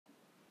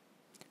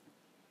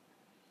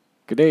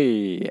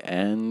G'day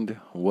and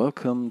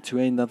welcome to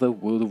another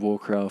World of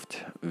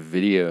Warcraft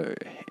video.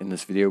 In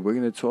this video we're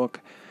going to talk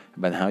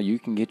about how you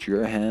can get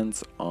your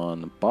hands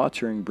on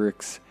bartering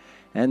bricks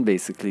and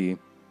basically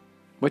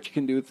what you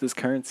can do with this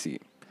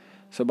currency.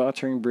 So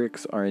bartering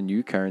bricks are a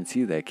new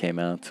currency that came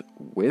out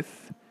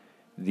with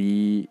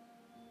the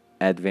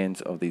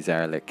advent of the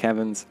Zaralek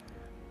caverns.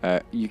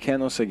 You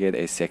can also get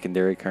a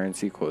secondary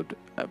currency called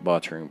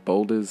bartering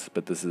boulders,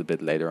 but this is a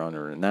bit later on in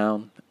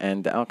Renown,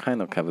 and I'll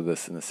kind of cover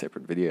this in a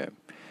separate video.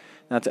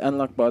 Now, to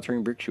unlock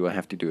bartering bricks, you will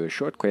have to do a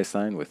short quest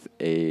line with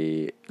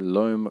a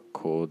Loamm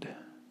called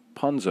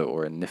Ponzo,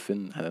 or a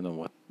Niffen. I don't know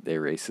what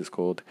their race is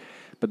called,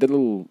 but the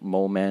little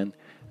mole man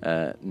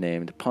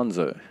named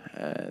Ponzo.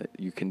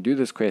 You can do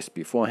this quest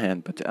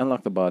beforehand, but to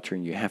unlock the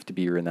bartering, you have to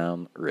be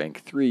Renown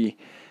rank 3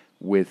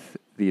 with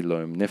the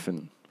Loamm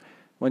Niffen.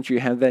 Once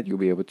you have that, you'll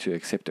be able to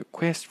accept a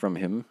quest from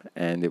him,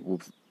 and it will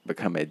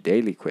become a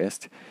daily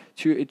quest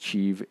to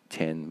achieve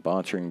 10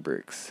 bartering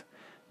bricks.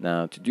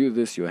 Now, to do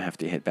this, you'll have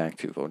to head back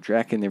to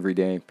Voldraken every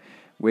day,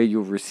 where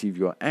you'll receive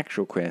your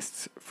actual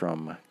quests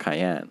from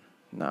Cayenne.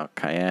 Now,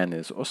 Cayenne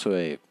is also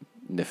a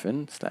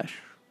Niffen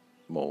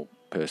 / mole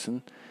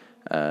person.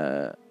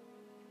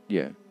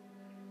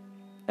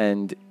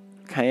 And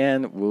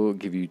Cayenne will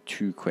give you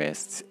 2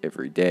 quests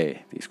every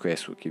day. These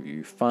quests will give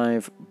you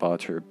 5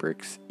 barter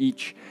bricks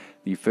each.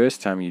 The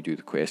first time you do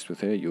the quest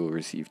with her, you'll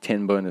receive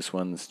 10 bonus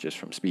ones just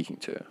from speaking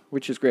to her,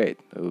 which is great.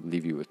 It'll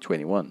leave you with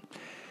 21.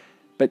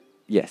 But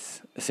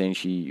yes,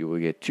 essentially you will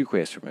get 2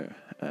 quests from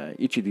her.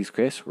 Each of these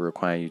quests will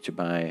require you to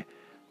buy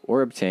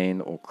or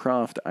obtain or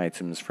craft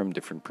items from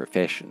different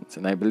professions,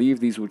 and I believe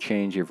these will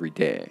change every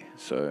day.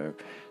 So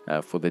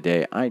for the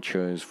day I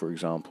chose, for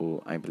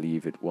example, I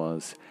believe it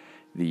was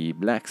the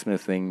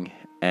blacksmithing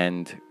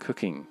and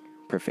cooking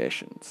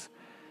professions.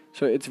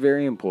 So it's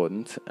very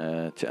important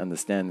to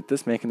understand that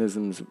this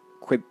mechanism is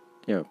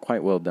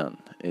quite well done.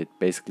 It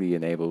basically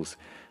enables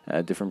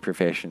different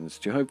professions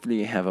to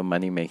hopefully have a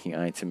money-making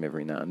item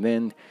every now and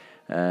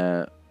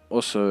then.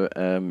 Also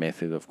a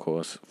method, of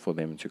course, for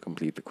them to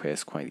complete the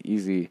quest quite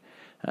easy.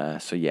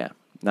 So yeah,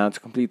 now to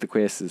complete the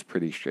quest is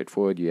pretty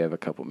straightforward. You have a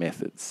couple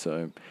methods.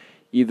 So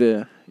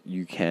either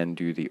you can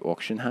do the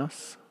auction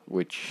house,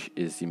 which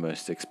is the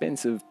most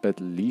expensive but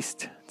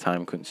least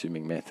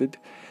time-consuming method,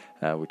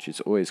 which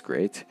is always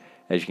great.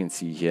 As you can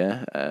see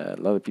here, a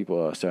lot of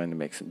people are starting to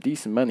make some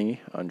decent money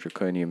on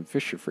Draconium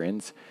Fisher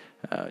Friends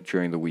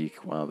during the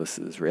week while this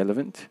is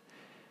relevant.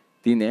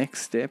 The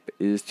next step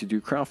is to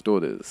do craft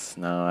orders.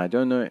 Now, I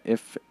don't know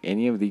if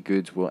any of the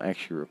goods will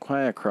actually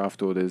require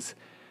craft orders.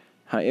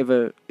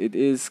 However, it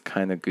is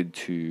kind of good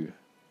to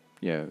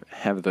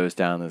have those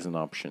down as an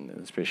option,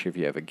 especially if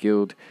you have a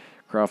guild.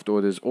 Craft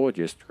orders or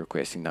just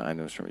requesting the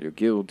items from your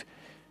guild,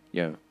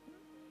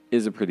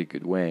 is a pretty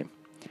good way.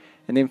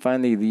 And then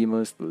finally, the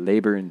most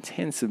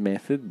labor-intensive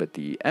method, but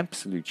the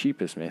absolute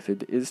cheapest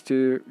method, is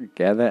to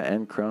gather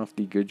and craft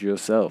the goods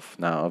yourself.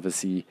 Now,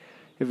 obviously,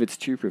 if it's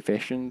 2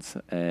 professions,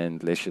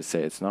 and let's just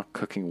say it's not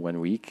cooking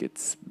 1 week,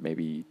 it's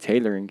maybe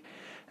tailoring,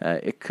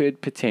 it could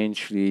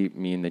potentially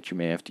mean that you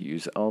may have to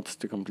use alts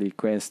to complete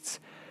quests.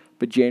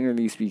 But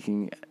generally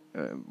speaking,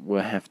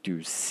 we'll have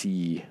to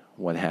see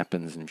what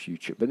happens in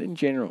future. But in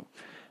general,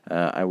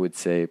 I would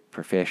say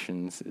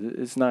professions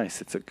is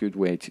nice. It's a good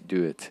way to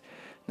do it.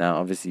 Now,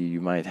 obviously,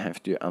 you might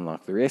have to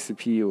unlock the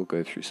recipe or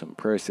go through some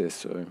process,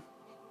 so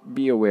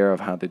be aware of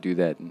how to do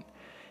that. And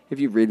if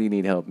you really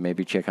need help,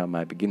 maybe check out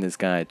my beginner's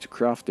guide to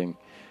crafting,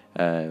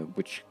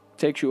 which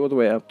takes you all the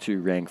way up to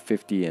rank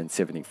 50 and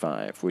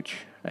 75,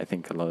 which I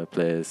think a lot of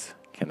players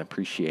can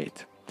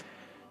appreciate.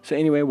 So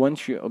anyway,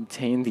 once you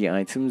obtain the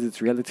items,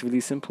 it's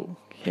relatively simple.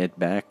 Head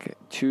back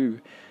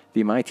to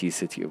the mighty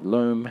city of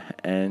Loamm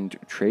and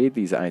trade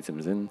these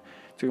items in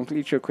to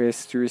complete your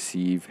quest to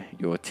receive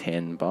your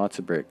 10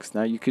 barter bricks.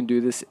 Now, you can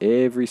do this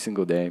every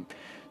single day,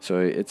 so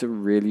it's a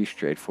really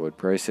straightforward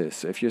process.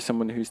 So if you're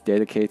someone who's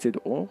dedicated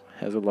or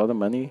has a lot of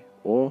money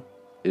or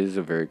is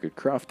a very good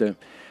crafter,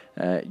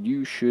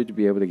 you should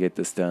be able to get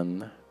this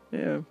done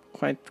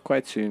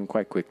quite soon,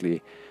 quite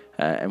quickly,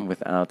 and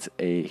without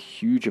a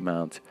huge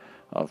amount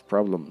of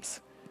problems.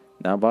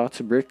 Now,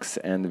 barter bricks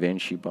and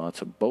eventually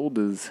barter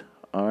boulders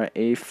are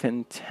a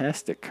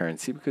fantastic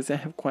currency because they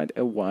have quite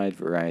a wide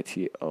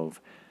variety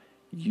of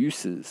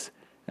uses,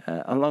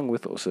 along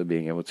with also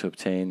being able to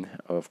obtain,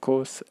 of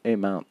course, a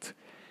mount.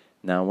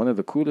 Now, one of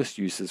the coolest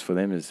uses for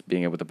them is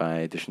being able to buy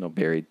additional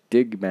buried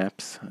dig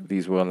maps.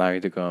 These will allow you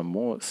to go on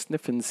more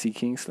sniffing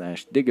seeking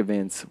 / dig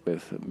events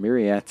with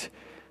Myriad,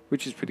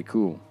 which is pretty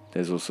cool.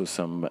 There's also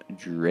some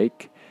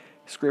Drake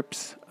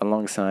scripts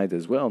alongside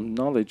as well,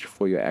 knowledge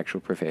for your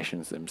actual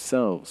professions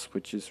themselves,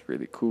 which is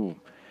really cool.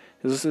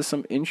 There's also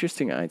some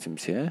interesting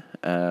items here,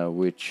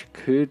 which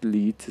could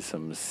lead to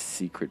some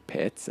secret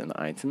pets and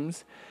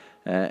items.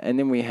 And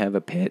then we have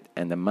a pet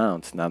and a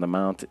mount. Now, the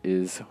mount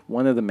is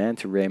one of the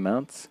manta ray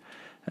mounts,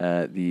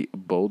 the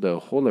Boulder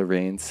Hauler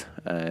Reins,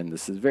 and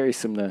this is very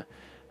similar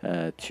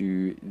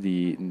to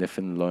the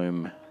Niffen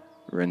Loamm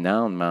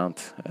Renown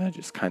mount,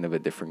 just kind of a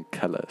different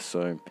color.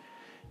 So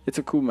it's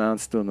a cool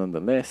mount still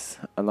nonetheless.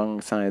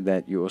 Alongside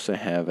that, you also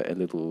have a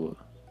little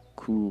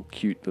cool,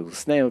 cute little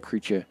snail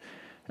creature,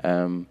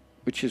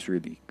 which is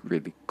really,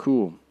 really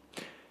cool.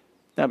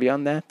 Now,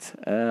 beyond that,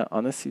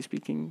 honestly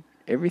speaking,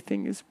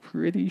 everything is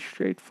pretty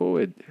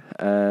straightforward.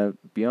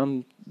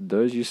 Beyond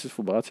those uses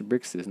for barter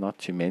bricks, there's not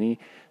too many.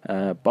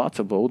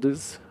 Barter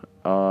boulders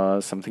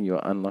are something you'll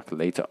unlock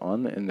later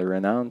on in the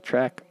renown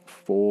track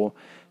for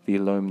the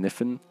Loamm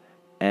Niffen,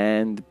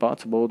 and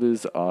barter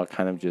boulders are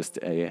kind of just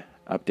a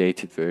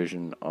updated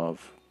version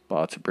of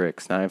barter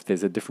bricks. Now, if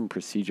there's a different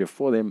procedure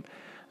for them,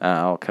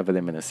 I'll cover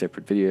them in a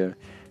separate video.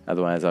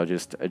 Otherwise, I'll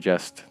just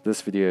adjust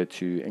this video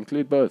to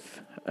include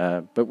both.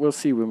 But we'll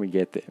see when we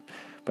get there.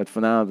 But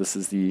for now, this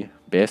is the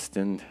best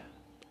and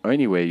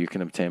only way you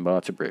can obtain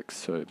barter bricks.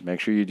 So make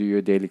sure you do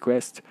your daily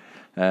quest.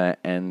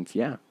 And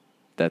yeah,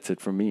 that's it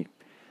from me.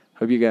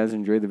 Hope you guys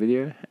enjoyed the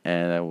video,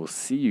 and I will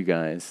see you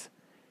guys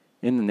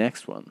in the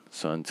next one.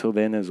 So until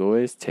then, as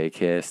always, take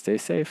care, stay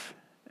safe,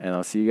 and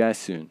I'll see you guys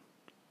soon.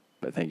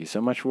 But thank you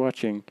so much for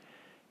watching,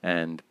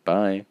 and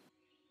bye.